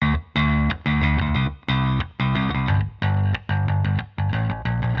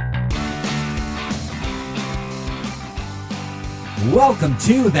Welcome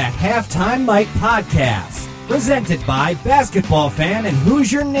to the Halftime Mike Podcast, presented by basketball fan and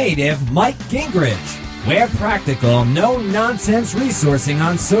Hoosier native Mike Gingrich, where practical, no-nonsense resourcing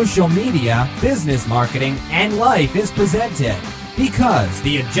on social media, business marketing, and life is presented. Because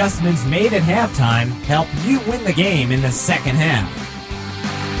the adjustments made at halftime help you win the game in the second half.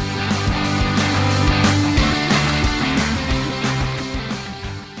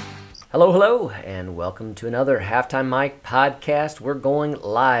 Hello, and welcome to another Halftime Mike podcast. We're going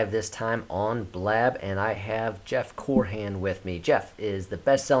live this time on Blab, and I have Jeff Korhan with me. Jeff is the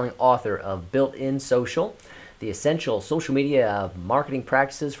best-selling author of Built-In Social, the essential social media marketing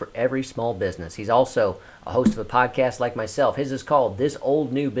practices for every small business. He's also a host of a podcast like myself. His is called This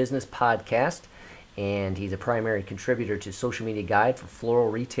Old New Business Podcast, and he's a primary contributor to Social Media Guide for floral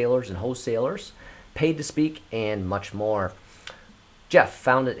retailers and wholesalers, Paid to Speak, and much more. Jeff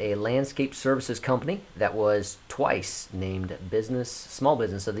founded a landscape services company that was twice named Small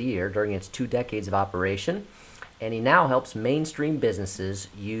Business of the Year during its 2 decades of operation, and he now helps mainstream businesses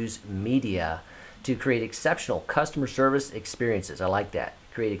use media to create exceptional customer service experiences. I like that.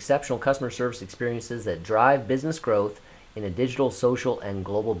 Create exceptional customer service experiences that drive business growth in a digital, social, and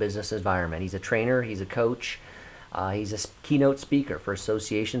global business environment. He's a trainer, he's a coach, he's a keynote speaker for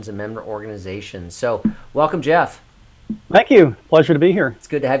associations and member organizations. So, welcome, Jeff. Thank you. Pleasure to be here. It's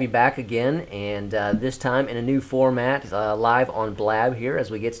good to have you back again, and this time in a new format, live on Blab here as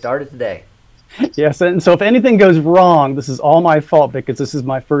we get started today. Yes, and so if anything goes wrong, this is all my fault because this is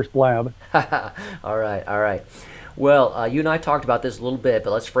my first Blab. All right. Well, you and I talked about this a little bit,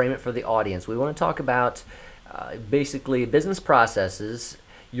 but let's frame it for the audience. We want to talk about basically business processes,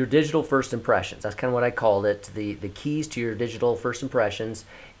 your digital first impressions. That's kind of what I called it, the keys to your digital first impressions.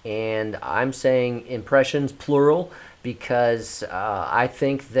 And I'm saying impressions, plural, because I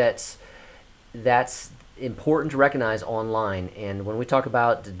think that's important to recognize online. And when we talk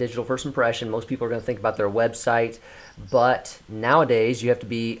about the digital first impression, most people are going to think about their website. But nowadays, you have to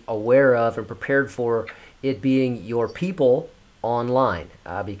be aware of and prepared for it being your people online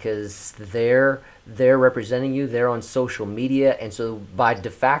because they're representing you. They're on social media. And so by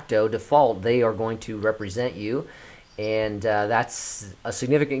default, they are going to represent you. And that's a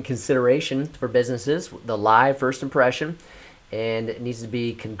significant consideration for businesses, the live first impression, and it needs to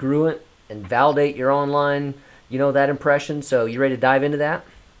be congruent and validate your online, that impression. So you ready to dive into that?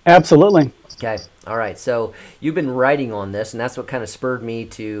 Absolutely. Okay. All right. So you've been writing on this, and that's what kind of spurred me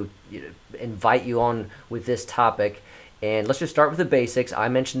to invite you on with this topic. And let's just start with the basics. I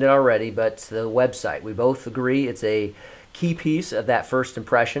mentioned it already, but the website. We both agree it's a key piece of that first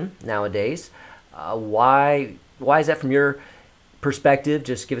impression nowadays. Why is that from your perspective?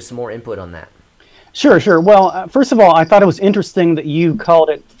 Just give us some more input on that. Sure. Well, first of all, I thought it was interesting that you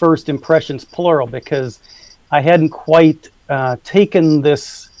called it first impressions plural because I hadn't quite taken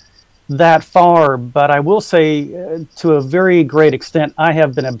this that far, but I will say to a very great extent, I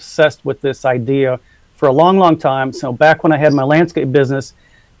have been obsessed with this idea for a long time. So back when I had my landscape business,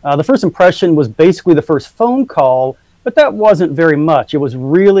 the first impression was basically the first phone call, but that wasn't very much. It was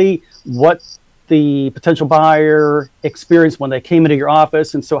really what the potential buyer experienced when they came into your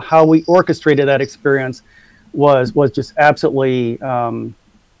office, and so how we orchestrated that experience was just absolutely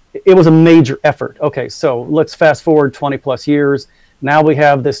it was a major effort. Okay, so let's fast forward 20 plus years. Now we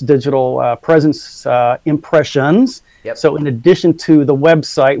have this digital presence impressions. Yep. So in addition to the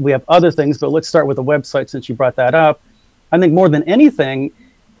website, we have other things, but let's start with the website since you brought that up. I think more than anything,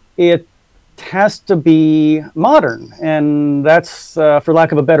 it has to be modern, and that's for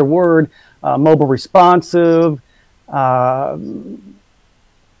lack of a better word, mobile responsive,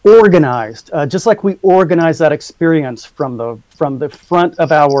 organized, just like we organize that experience from the front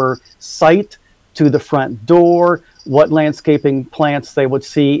of our site to the front door, what landscaping plants they would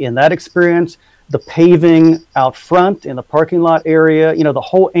see in that experience, the paving out front in the parking lot area, the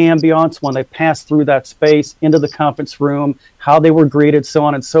whole ambiance when they pass through that space into the conference room, how they were greeted, so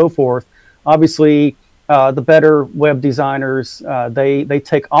on and so forth. Obviously, the better web designers, they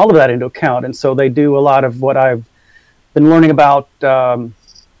take all of that into account. And so they do a lot of what I've been learning about, I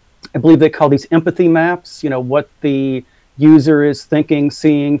believe they call these empathy maps, what the user is thinking,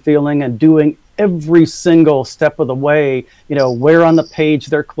 seeing, feeling, and doing every single step of the way, where on the page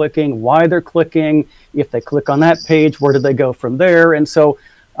they're clicking, why they're clicking, if they click on that page, where do they go from there? And so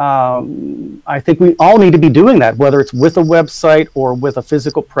I think we all need to be doing that, whether it's with a website or with a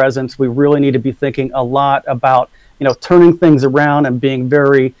physical presence. We really need to be thinking a lot about, turning things around and being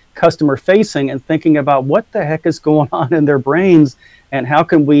very customer facing and thinking about what the heck is going on in their brains and how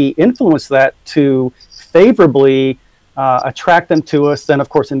can we influence that to favorably attract them to us, then of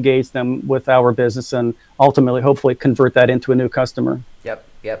course engage them with our business, and ultimately, hopefully, convert that into a new customer.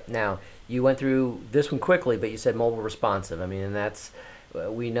 Yep. Now, you went through this one quickly, but you said mobile responsive. I mean, and that's,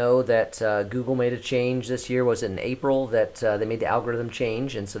 we know that Google made a change this year. Was it in April that they made the algorithm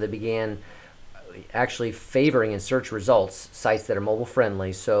change? And so they began actually favoring in search results sites that are mobile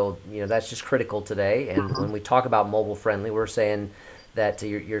friendly. So, that's just critical today. And when we talk about mobile friendly, we're saying that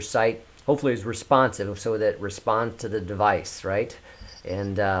your site hopefully is responsive, so that it responds to the device, right?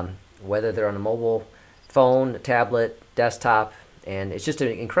 And whether they're on a mobile phone, a tablet, desktop, and it's just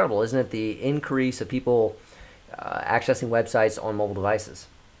incredible, isn't it, the increase of people accessing websites on mobile devices?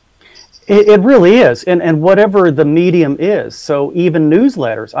 It really is, and whatever the medium is. So even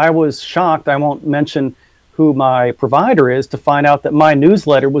newsletters, I was shocked, I won't mention who my provider is, to find out that my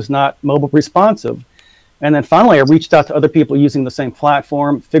newsletter was not mobile responsive. And then finally, I reached out to other people using the same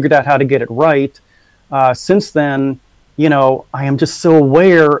platform, figured out how to get it right. Since then, I am just so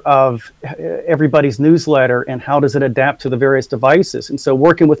aware of everybody's newsletter and how does it adapt to the various devices. And so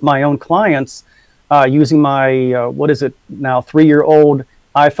working with my own clients, using my, what is it now, 3-year-old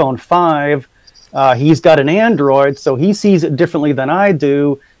iPhone 5, he's got an Android, so he sees it differently than I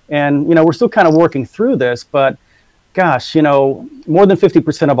do. And, we're still kind of working through this, but gosh, more than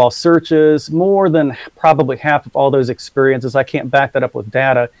 50% of all searches, more than probably half of all those experiences, I can't back that up with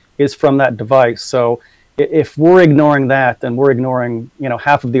data, is from that device. So if we're ignoring that, then we're ignoring,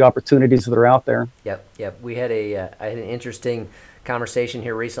 half of the opportunities that are out there. Yep. We had I had an interesting conversation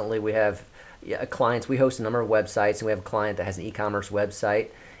here recently. We have clients, we host a number of websites, and we have a client that has an e-commerce website,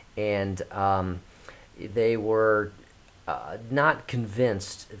 and they were not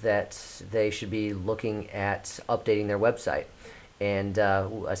convinced that they should be looking at updating their website. And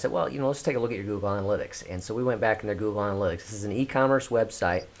I said, well, let's take a look at your Google Analytics. And so we went back in their Google Analytics. This is an e-commerce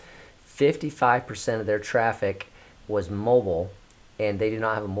website. 55% of their traffic was mobile, and they do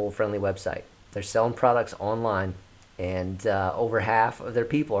not have a mobile-friendly website. They're selling products online, and over half of their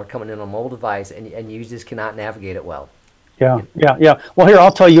people are coming in on a mobile device, and you just cannot navigate it well. Yeah. Well, here,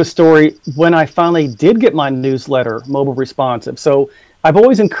 I'll tell you a story. When I finally did get my newsletter mobile responsive, so I've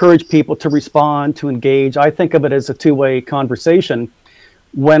always encouraged people to respond, to engage. I think of it as a two-way conversation.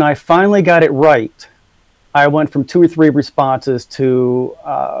 When I finally got it right, I went from 2 or 3 responses to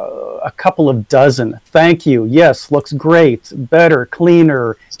a couple of dozen. Thank you. Yes, looks great. Better,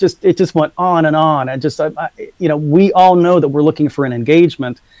 cleaner. It just went on and on. And we all know that we're looking for an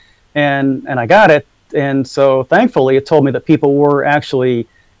engagement, and I got it. And so thankfully, it told me that people were actually,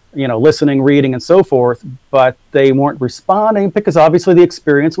 listening, reading, and so forth, but they weren't responding because obviously the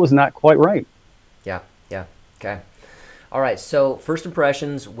experience was not quite right. Yeah. Okay. All right. So first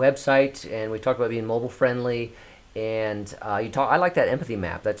impressions, website, and we talked about being mobile friendly, and I like that empathy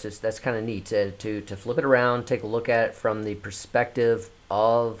map. That's kind of neat to flip it around, take a look at it from the perspective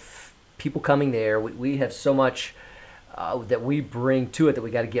of people coming there. We have so much that we bring to it that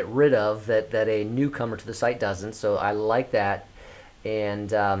we got to get rid of that a newcomer to the site doesn't. So I like that.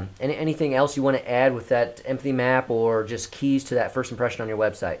 And anything else you want to add with that empathy map, or just keys to that first impression on your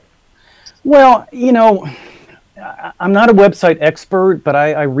website? Well, I'm not a website expert, but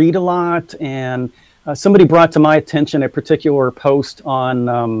I read a lot, and somebody brought to my attention a particular post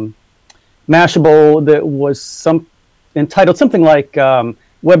on Mashable that was entitled something like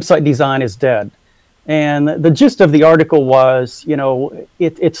 "Website Design is Dead." And the gist of the article was,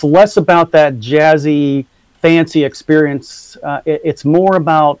 it's less about that jazzy, fancy experience. It's more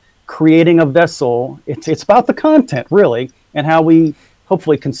about creating a vessel. It's about the content, really, and how we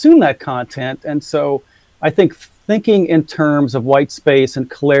hopefully consume that content. And so I think thinking in terms of white space and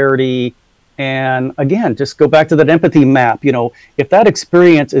clarity, and again, just go back to that empathy map. If that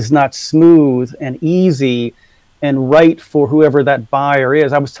experience is not smooth and easy and right for whoever that buyer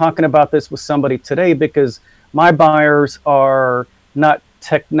is. I was talking about this with somebody today because my buyers are not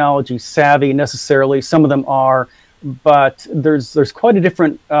technology savvy necessarily. Some of them are, but there's quite a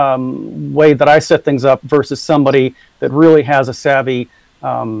different way that I set things up versus somebody that really has a savvy,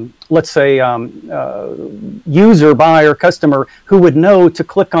 let's say, user, buyer, customer, who would know to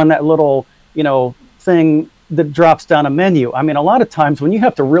click on that little, thing that drops down a menu. I mean, a lot of times when you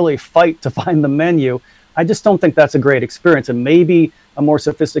have to really fight to find the menu, I just don't think that's a great experience. And maybe a more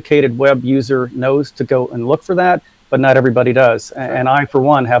sophisticated web user knows to go and look for that, but not everybody does. Sure. And I, for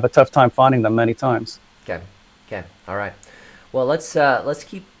one, have a tough time finding them many times. Okay. All right. Well, let's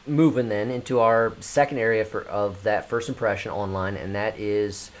keep moving then into our second area of that first impression online, and that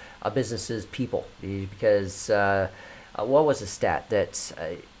is a business's people. Because what was the stat that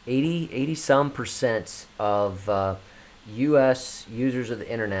 80% of U.S. users of the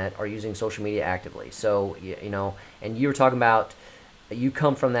internet are using social media actively. So, and you were talking about you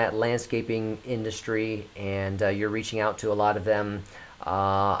come from that landscaping industry, and you're reaching out to a lot of them.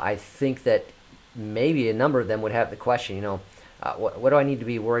 I think that maybe a number of them would have the question, what do I need to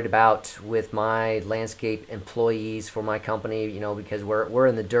be worried about with my landscape employees for my company? Because we're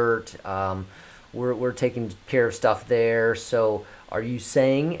in the dirt, we're taking care of stuff there. So are you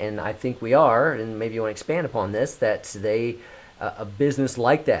saying, and I think we are, and maybe you want to expand upon this, that a business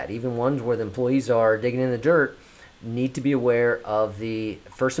like that, even ones where the employees are digging in the dirt, need to be aware of the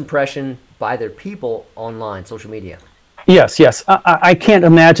first impression by their people online, social media? Yes. I can't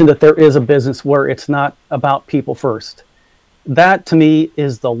imagine that there is a business where it's not about people first. That to me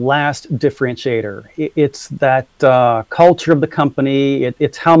is the last differentiator. It's that culture of the company.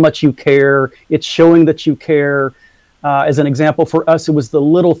 It's how much you care. It's showing that you care. As an example, for us, it was the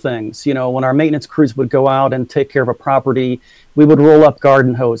little things. When our maintenance crews would go out and take care of a property, we would roll up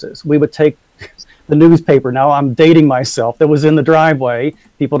garden hoses. We would take the newspaper. Now I'm dating myself. That was in the driveway.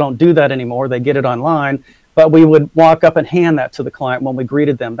 People don't do that anymore. They get it online. But we would walk up and hand that to the client when we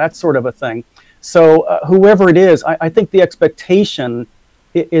greeted them. That sort of a thing. So whoever it is, I think the expectation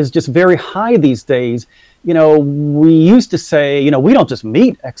is just very high these days. We used to say, we don't just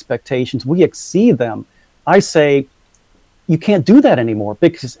meet expectations, we exceed them. I say, you can't do that anymore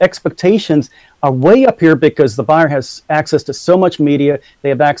because expectations are way up here because the buyer has access to so much media. They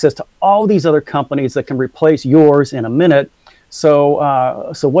have access to all these other companies that can replace yours in a minute.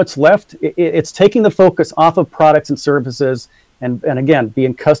 So what's left? It's taking the focus off of products and services, and again,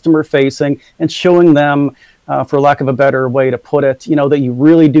 being customer facing and showing them, for lack of a better way to put it, that you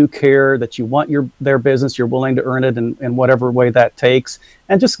really do care, that you want their business, you're willing to earn it in whatever way that takes,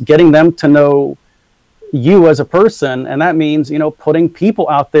 and just getting them to know you as a person. And that means, putting people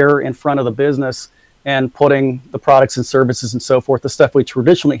out there in front of the business and putting the products and services and so forth, the stuff we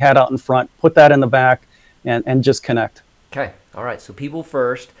traditionally had out in front, put that in the back and just connect. Okay. All right. So people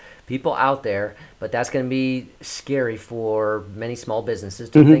first, people out there, but that's going to be scary for many small businesses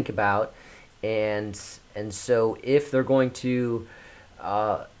to think about. And so if they're going to,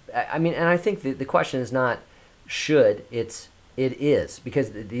 and I think the question is not should, it is,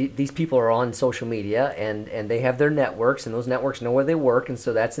 because these people are on social media and they have their networks, and those networks know where they work. And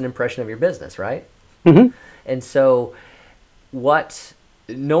so that's an impression of your business, right? Mm-hmm. And so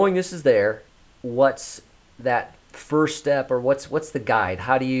knowing this is there, what's that first step, or what's the guide?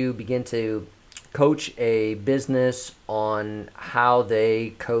 How do you begin to coach a business on how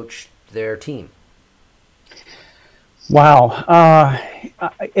they coach their team? Wow.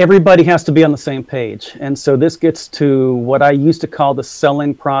 Everybody has to be on the same page. And so this gets to what I used to call the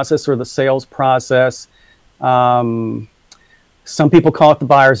selling process or the sales process. Some people call it the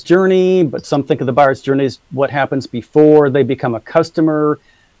buyer's journey, but some think of the buyer's journey as what happens before they become a customer.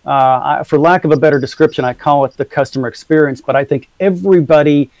 For lack of a better description, I call it the customer experience, but I think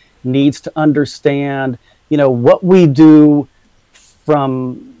everybody needs to understand, what we do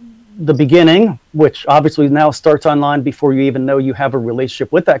from the beginning, which obviously now starts online before you even know you have a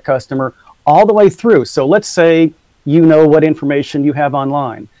relationship with that customer, all the way through. So let's say what information you have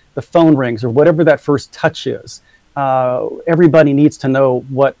online, the phone rings or whatever that first touch is. Everybody needs to know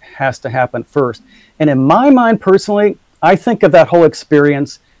what has to happen first. And in my mind personally, I think of that whole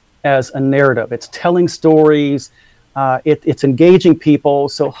experience as a narrative. It's telling stories, it's engaging people.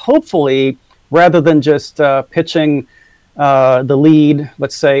 So hopefully, rather than just pitching the lead,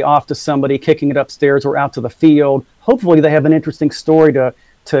 let's say, off to somebody, kicking it upstairs or out to the field, hopefully they have an interesting story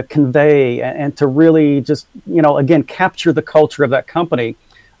to convey and to really just, again, capture the culture of that company.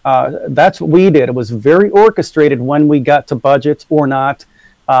 That's what we did. It was very orchestrated when we got to budgets or not,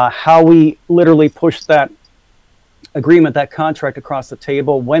 how we literally pushed that agreement, that contract across the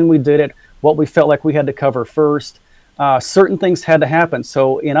table, when we did it, what we felt like we had to cover first. Certain things had to happen.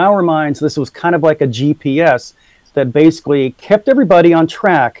 So in our minds, this was kind of like a GPS that basically kept everybody on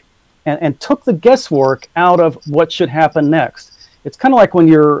track and took the guesswork out of what should happen next. It's kind of like when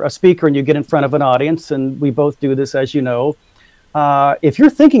you're a speaker and you get in front of an audience, and we both do this, as you know. If you're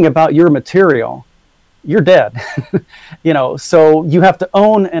thinking about your material, you're dead. So you have to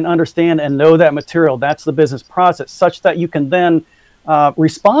own and understand and know that material. That's the business process, such that you can then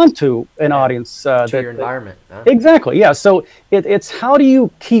respond to an audience. To your environment. Huh? Exactly, yeah. So it's how do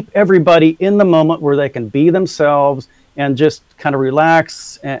you keep everybody in the moment where they can be themselves and just kind of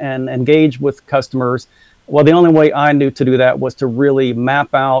relax and engage with customers. Well, the only way I knew to do that was to really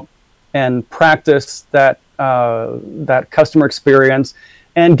map out and practice that customer experience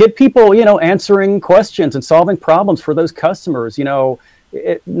and get people, answering questions and solving problems for those customers.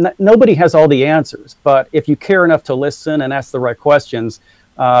 nobody has all the answers, but if you care enough to listen and ask the right questions,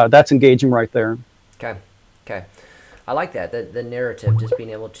 that's engaging right there. Okay. I like that, the narrative, just being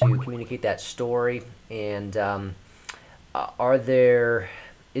able to communicate that story. And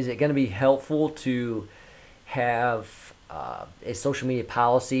is it going to be helpful to have a social media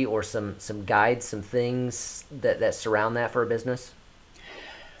policy or some guides, some things that surround that for a business?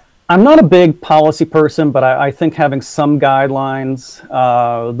 I'm not a big policy person, but I think having some guidelines.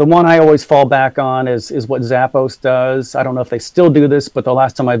 The one I always fall back on is what Zappos does. I don't know if they still do this, but the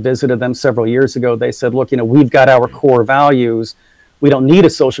last time I visited them several years ago, they said, look, we've got our core values. We don't need a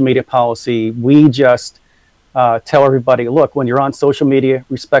social media policy. We just tell everybody, look, when you're on social media,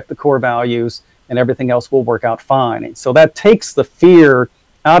 respect the core values and everything else will work out fine. And so that takes the fear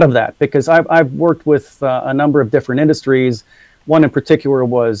out of that, because I've worked with a number of different industries. One in particular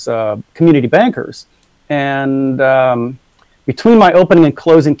was community bankers. And between my opening and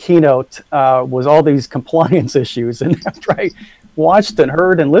closing keynote was all these compliance issues. And after I watched and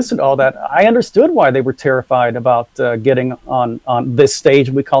heard and listened to all that, I understood why they were terrified about getting on this stage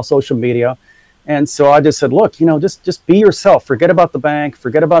we call social media. And so I just said, look, just be yourself. Forget about the bank.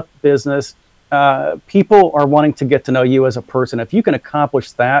 Forget about the business. People are wanting to get to know you as a person. If you can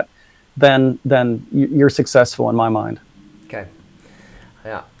accomplish that, then you're successful in my mind. Okay.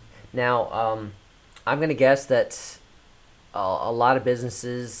 Yeah. Now, I'm going to guess that a lot of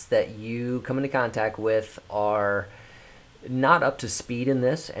businesses that you come into contact with are not up to speed in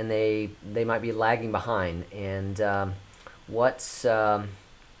this, and they might be lagging behind. And what are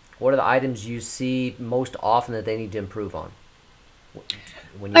the items you see most often that they need to improve on?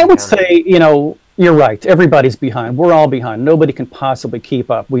 I would say, you're right. Everybody's behind. We're all behind. Nobody can possibly keep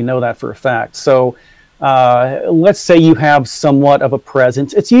up. We know that for a fact. So let's say you have somewhat of a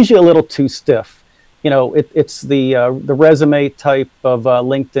presence. It's usually a little too stiff. It's the resume type of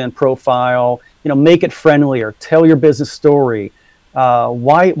LinkedIn profile. Make it friendlier. Tell your business story.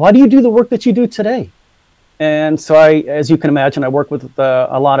 Why do you do the work that you do today? And so as you can imagine, I work with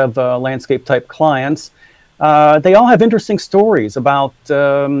a lot of landscape type clients. They all have interesting stories about,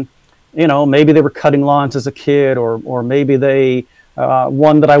 maybe they were cutting lawns as a kid, or maybe they,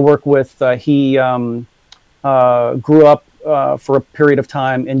 one that I work with, he grew up for a period of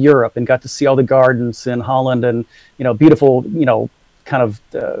time in Europe and got to see all the gardens in Holland and, beautiful, kind of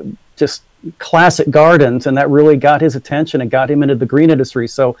just classic gardens. And that really got his attention and got him into the green industry.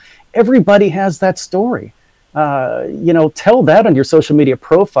 So everybody has that story. Tell that on your social media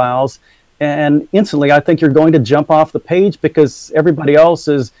profiles. And instantly, I think you're going to jump off the page because everybody else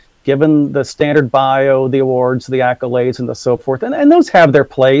is given the standard bio, the awards, the accolades, and so forth. And those have their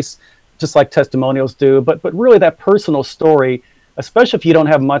place, just like testimonials do. But really, that personal story, especially if you don't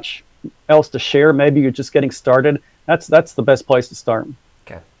have much else to share, maybe you're just getting started. That's the best place to start.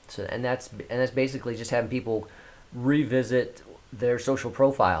 Okay. So and that's basically just having people revisit their social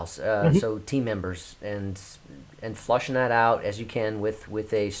profiles. So team members and flushing that out as you can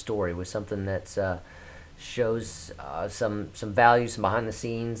with a story, with something that shows some values, some behind the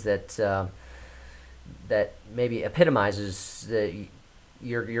scenes that maybe epitomizes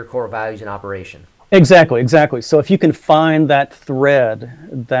your core values in operation. Exactly. So if you can find that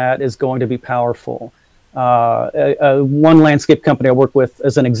thread, that is going to be powerful. One landscape company I work with,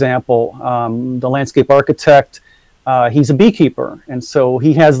 as an example, the landscape architect, he's a beekeeper, and so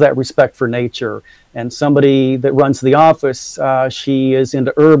he has that respect for nature. And somebody that runs the office, she is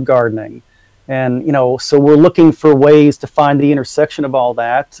into herb gardening. And, so we're looking for ways to find the intersection of all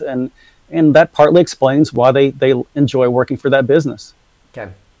that. And that partly explains why they enjoy working for that business.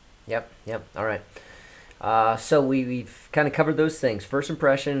 Okay. Yep. All right. So we've kind of covered those things. First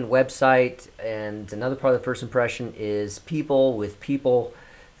impression, website, and another part of the first impression is people, with people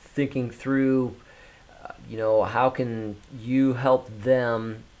thinking through, how can you help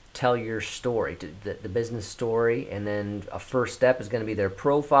them tell your story, the business story, and then a first step is going to be their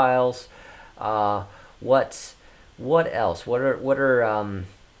profiles. What else? What are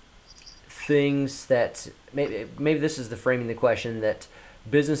things that maybe this is the framing the question, that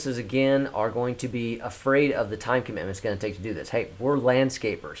businesses again are going to be afraid of the time commitment it's going to take to do this. Hey, we're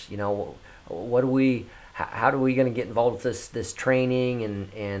landscapers. How do we going to get involved with this training,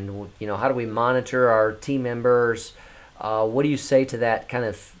 and how do we monitor our team members? What do you say to that kind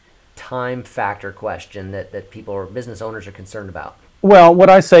of time factor question that people or business owners are concerned about? Well, what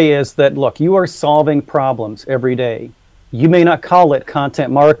I say is that, look, you are solving problems every day. You may not call it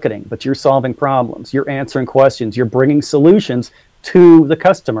content marketing, but you're solving problems. You're answering questions. You're bringing solutions to the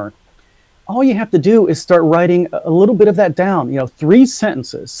customer. All you have to do is start writing a little bit of that down, 3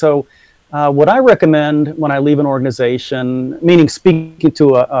 sentences. So What I recommend when I leave an organization, meaning speaking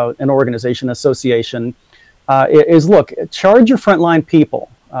to an organization, association, is look, charge your frontline people.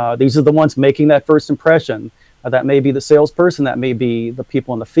 These are the ones making that first impression. That may be the salesperson, that may be the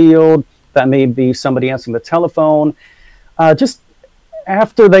people in the field, that may be somebody answering the telephone. Just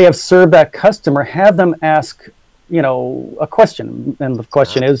after they have served that customer, have them ask, a question. And the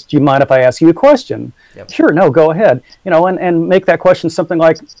question is, do you mind if I ask you a question? Yep. Sure, no, go ahead. And make that question something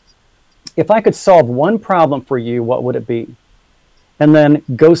like, if I could solve one problem for you, what would it be? And then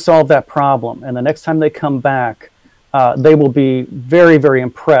go solve that problem. And the next time they come back, they will be very, very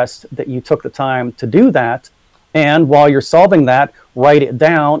impressed that you took the time to do that. And while you're solving that, write it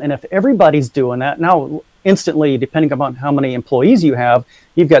down. And if everybody's doing that, now instantly, depending upon how many employees you have,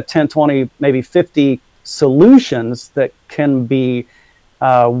 you've got 10, 20, maybe 50 solutions that can be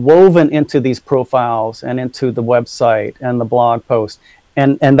woven into these profiles and into the website and the blog post.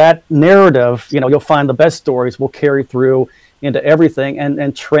 And that narrative, you'll find the best stories will carry through into everything,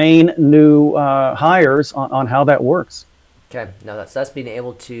 and train new hires on how that works. Okay, now that's being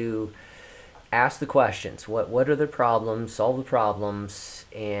able to ask the questions. What are the problems? Solve the problems,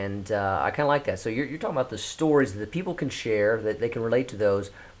 and I kind of like that. So you're talking about the stories that people can share, that they can relate to those.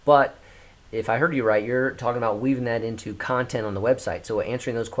 But if I heard you right, you're talking about weaving that into content on the website. So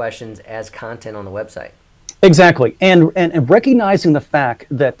answering those questions as content on the website. Exactly, and recognizing the fact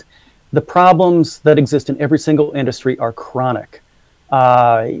that the problems that exist in every single industry are chronic.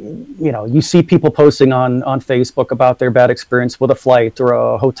 You see people posting on Facebook about their bad experience with a flight or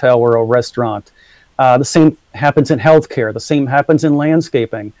a hotel or a restaurant. The same happens in healthcare. The same happens in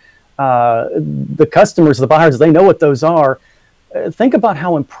landscaping. The customers, the buyers, they know what those are. Think about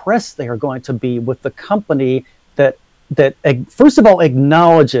how impressed they are going to be with the company that first of all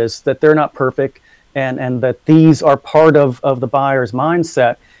acknowledges that they're not perfect, and that these are part of the buyer's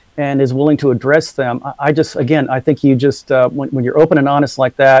mindset, and is willing to address them. I think you just, when you're open and honest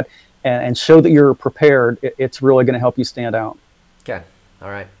like that, and show that you're prepared, it's really going to help you stand out. Okay, all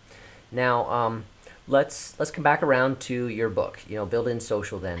right. Now, let's come back around to your book, Build In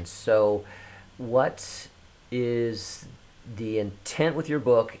Social then. So what is the intent with your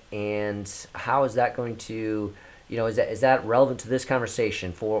book, and how is that going to, is that relevant to this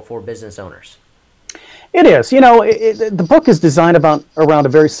conversation for business owners? It is. The book is designed around a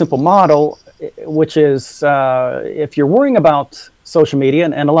very simple model, which is if you're worrying about social media,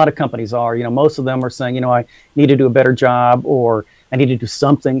 and a lot of companies are, most of them are saying, I need to do a better job, or I need to do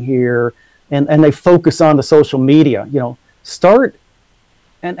something here, and they focus on the social media. Start,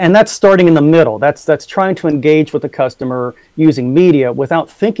 and that's starting in the middle. That's trying to engage with the customer using media without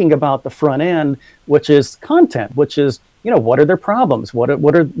thinking about the front end, which is content, which is what are their problems?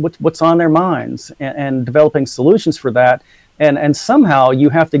 What's on their minds, and developing solutions for that. And somehow you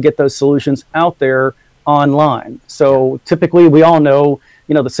have to get those solutions out there online. So typically we all know,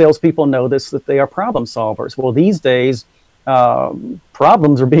 the salespeople know this, that they are problem solvers. Well, these days,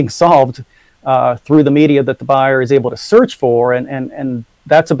 problems are being solved through the media that the buyer is able to search for. And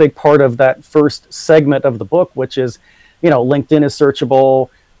that's a big part of that first segment of the book, which is, LinkedIn is searchable,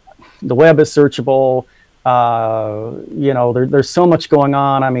 the web is searchable. There's so much going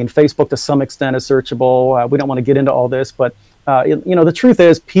on. I mean, Facebook to some extent is searchable. We don't want to get into all this, but the truth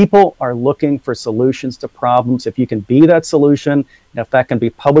is people are looking for solutions to problems. If you can be that solution, and if that can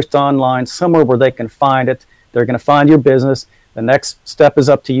be published online somewhere where they can find it, they're going to find your business. The next step is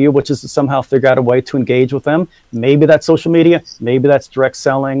up to you, which is to somehow figure out a way to engage with them. Maybe that's social media, maybe that's direct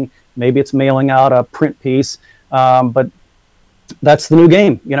selling, maybe it's mailing out a print piece, but that's the new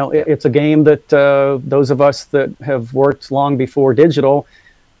game. It's a game that those of us that have worked long before digital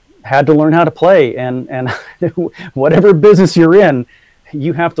had to learn how to play. And whatever business you're in,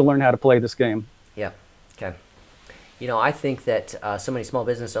 you have to learn how to play this game. Yeah. Okay. I think that so many small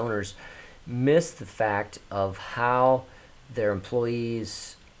business owners miss the fact of how their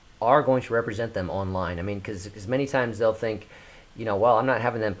employees are going to represent them online. I mean, because many times they'll think, well, I'm not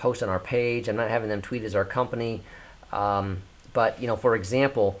having them post on our page. I'm not having them tweet as our company. But, for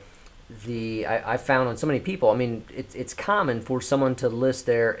example, I found on so many people, I mean, it's common for someone to list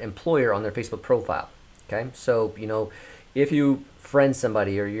their employer on their Facebook profile. Okay. So, if you friend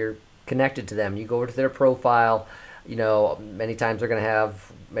somebody or you're connected to them, you go over to their profile, many times they're going to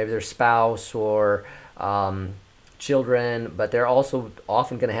have maybe their spouse or children, but they're also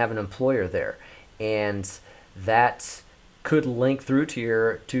often going to have an employer there. And that could link through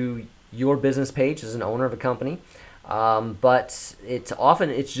to your business page as an owner of a company. But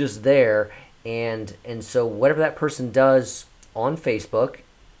it's just there, and so whatever that person does on Facebook,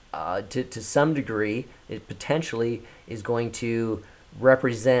 to some degree, it potentially is going to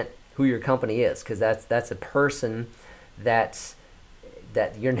represent who your company is, because that's a person that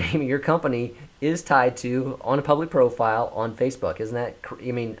your name, your company is tied to on a public profile on Facebook. Isn't that?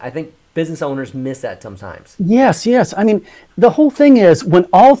 I mean, I think business owners miss that sometimes. Yes. I mean, the whole thing is when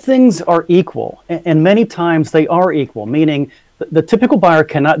all things are equal, and many times they are equal, meaning the typical buyer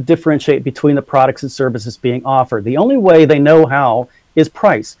cannot differentiate between the products and services being offered. The only way they know how is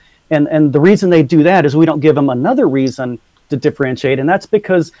price. And the reason they do that is we don't give them another reason to differentiate, and that's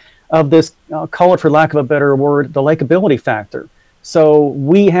because of this, call it for lack of a better word, the likability factor. So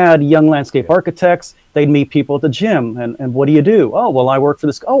we had young landscape architects, they'd meet people at the gym, and what do you do? Oh, well, I work for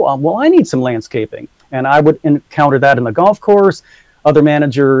this. Oh, well, I need some landscaping. And I would encounter that in the golf course, other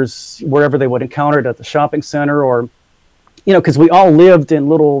managers, wherever they would encounter it at the shopping center, or, you know, because we all lived in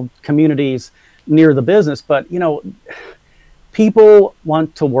little communities near the business, but, you know, people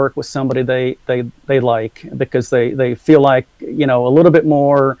want to work with somebody they like because they feel like, you know, a little bit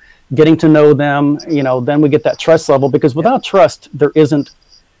more getting to know them, you know, then we get that trust level, because without trust, there's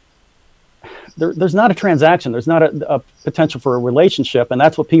not a transaction. There's not a potential for a relationship. And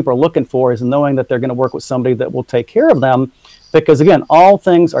that's what people are looking for, is knowing that they're going to work with somebody that will take care of them. Because again, all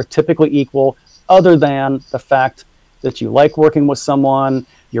things are typically equal other than the fact that you like working with someone,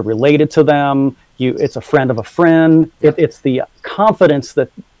 you're related to them, it's a friend of a friend. It's the confidence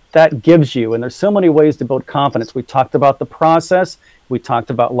that gives you. And there's so many ways to build confidence. We talked about the process. We talked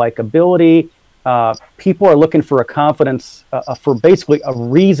about likability. People are looking for a confidence, for basically a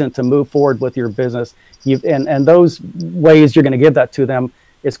reason to move forward with your business. And those ways you're going to give that to them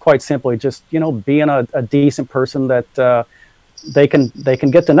is quite simply just, you know, being a decent person that they can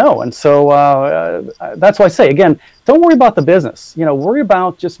get to know. And so that's why I say, again, don't worry about the business. You know, worry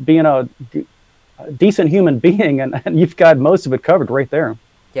about just being a decent human being, and you've got most of it covered right there.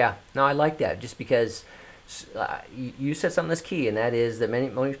 Yeah, no, I like that, just because you said something that's key, and that is that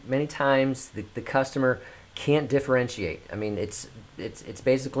many times the customer can't differentiate. I mean, it's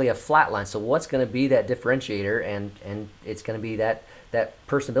basically a flat line. So what's going to be that differentiator? And it's going to be that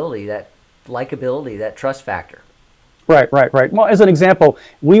personability, that likability, that trust factor. Right. Well, as an example,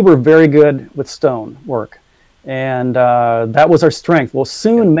 we were very good with stone work, and that was our strength. Well,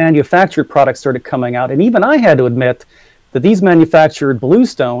 soon manufactured products started coming out, and even I had to admit that these manufactured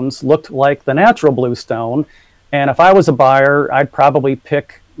bluestones looked like the natural bluestone. And if I was a buyer, I'd probably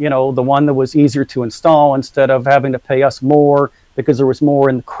pick, you know, the one that was easier to install instead of having to pay us more, because there was more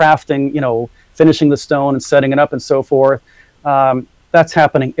in crafting, you know, finishing the stone and setting it up and so forth. That's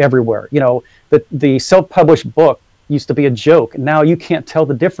happening everywhere. You know, the self-published book used to be a joke. Now you can't tell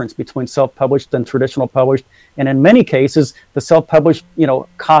the difference between self-published and traditional published. And in many cases, the self-published, you know,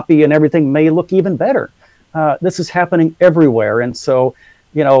 copy and everything may look even better. This is happening everywhere. And so,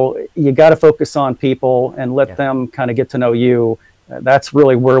 you know, you got to focus on people and let them kind of get to know you. That's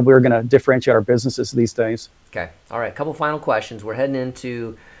really where we're going to differentiate our businesses these days. Okay. All right. A couple final questions. We're heading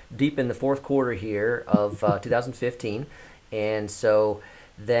into deep in the fourth quarter here of 2015. And so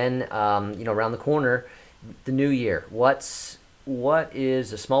then, you know, around the corner, the new year. What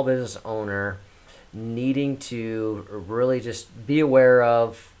is a small business owner needing to really just be aware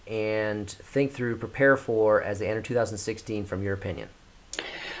of and think through, prepare for as they enter 2016 from your opinion?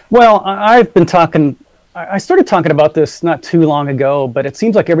 Well, I started talking about this not too long ago, but it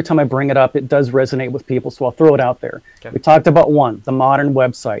seems like every time I bring it up, it does resonate with people, so I'll throw it out there. Okay. We talked about one, the modern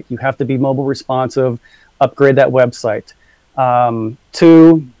website. You have to be mobile responsive, upgrade that website.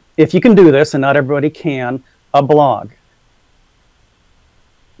 Two, if you can do this, and not everybody can, a blog.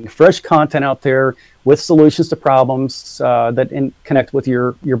 Fresh content out there with solutions to problems that connect with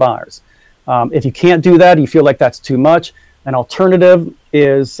your buyers. If you can't do that, you feel like that's too much, an alternative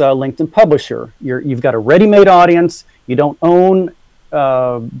is LinkedIn Publisher. You've got a ready-made audience. You don't own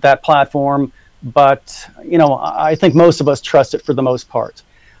that platform, but you know, I think most of us trust it for the most part.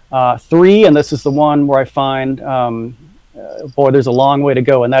 Three, and this is the one where I find, boy, there's a long way to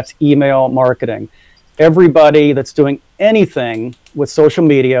go, and that's email marketing. Everybody that's doing anything with social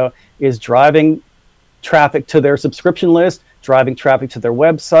media is driving traffic to their subscription list, driving traffic to their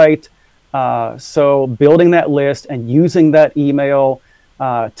website. So building that list and using that email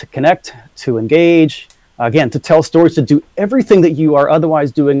to connect, to engage, again, to tell stories, to do everything that you are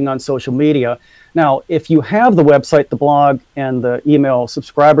otherwise doing on social media. Now, if you have the website, the blog, and the email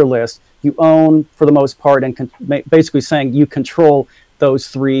subscriber list, you own, for the most part, and basically saying you control those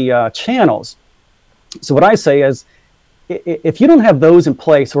three channels. So what I say is, if you don't have those in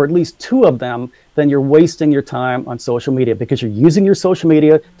place, or at least two of them, then you're wasting your time on social media because you're using your social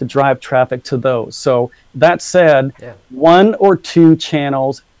media to drive traffic to those. So that said, one or two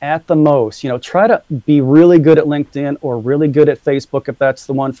channels at the most. Try to be really good at LinkedIn or really good at Facebook if that's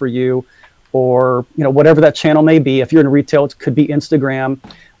the one for you, or whatever that channel may be. If you're in retail, it could be Instagram,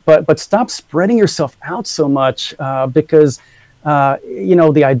 but stop spreading yourself out so much because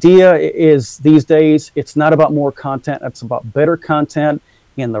the idea is these days it's not about more content, it's about better content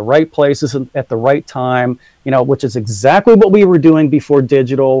in the right places and at the right time, which is exactly what we were doing before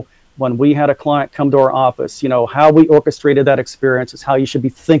digital. When we had a client come to our office, how we orchestrated that experience is how you should be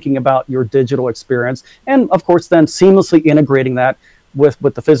thinking about your digital experience, and of course then seamlessly integrating that with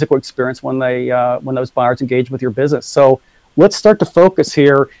the physical experience when those buyers engage with your business. So let's start to focus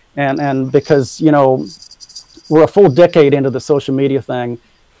here, and because we're a full decade into the social media thing,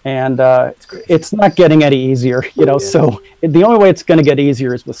 and it's not getting any easier. So the only way it's going to get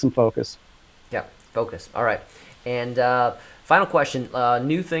easier is with some focus. Yeah, focus. All right, and final question,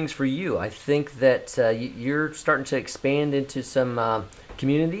 new things for you. I think that you're starting to expand into some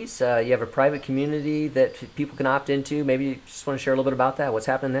communities. You have a private community that people can opt into. Maybe you just want to share a little bit about that. What's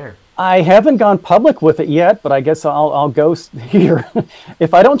happening there? I haven't gone public with it yet, but I guess I'll go here.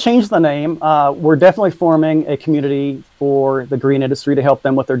 If I don't change the name, we're definitely forming a community for the green industry to help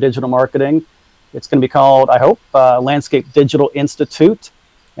them with their digital marketing. It's going to be called, I hope, Landscape Digital Institute.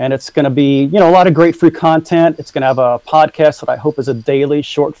 And it's going to be, a lot of great free content. It's going to have a podcast that I hope is a daily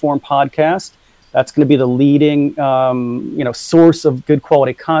short form podcast. That's going to be the leading, source of good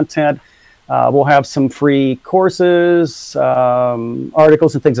quality content. We'll have some free courses,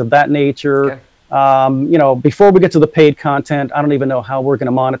 articles, and things of that nature. Okay. Before we get to the paid content, I don't even know how we're going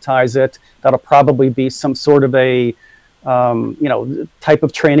to monetize it. That'll probably be some sort of a, type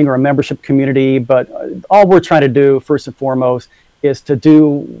of training or a membership community. But all we're trying to do, first and foremost, is to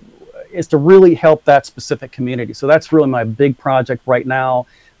really help that specific community. So that's really my big project right now.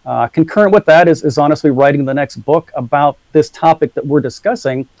 Concurrent with that is honestly writing the next book about this topic that we're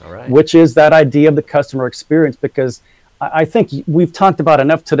discussing, which is that idea of the customer experience, because I think we've talked about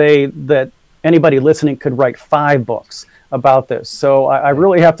enough today that anybody listening could write 5 books about this. So I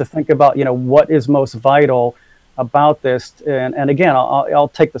really have to think about, what is most vital about this. And again, I'll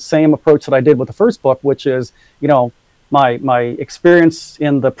take the same approach that I did with the first book, which is, my experience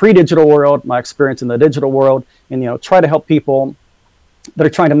in the pre-digital world, my experience in the digital world, and try to help people that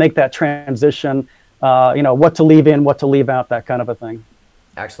are trying to make that transition, what to leave in, what to leave out, that kind of a thing.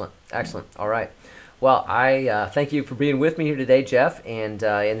 Excellent. All right. Well, I thank you for being with me here today, Jeff. And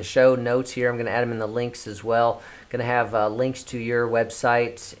in the show notes here, I'm going to add them in the links as well. Going to have links to your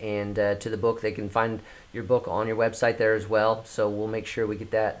website and to the book. They can find your book on your website there as well. So we'll make sure we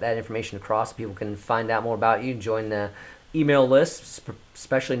get that information across. People can find out more about you and join the email list,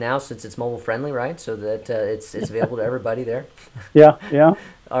 especially now since it's mobile friendly, right? So that it's available to everybody there. Yeah.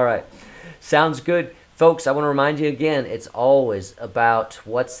 All right. Sounds good. Folks, I want to remind you again, it's always about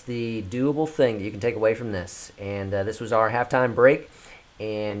what's the doable thing that you can take away from this. And this was our halftime break.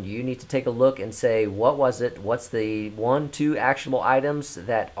 And you need to take a look and say, what was it? What's the 1-2 actionable items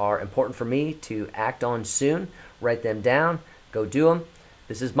that are important for me to act on soon? Write them down. Go do them.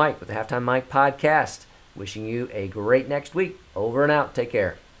 This is Mike with the Halftime Mike Podcast. Wishing you a great next week. Over and out. Take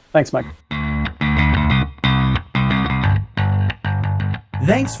care. Thanks, Mike.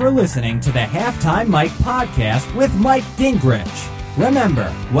 Thanks for listening to the Halftime Mike Podcast with Mike Gingrich.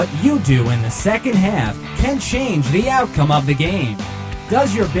 Remember, what you do in the second half can change the outcome of the game.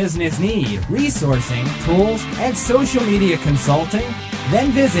 Does your business need resourcing, tools, and social media consulting?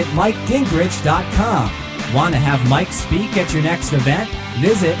 Then visit MikeGingrich.com. Want to have Mike speak at your next event?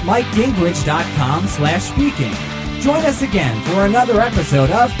 Visit MikeGingrich.com/speaking. Join us again for another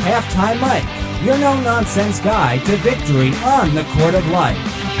episode of Halftime Mike, your no-nonsense guide to victory on the court of life.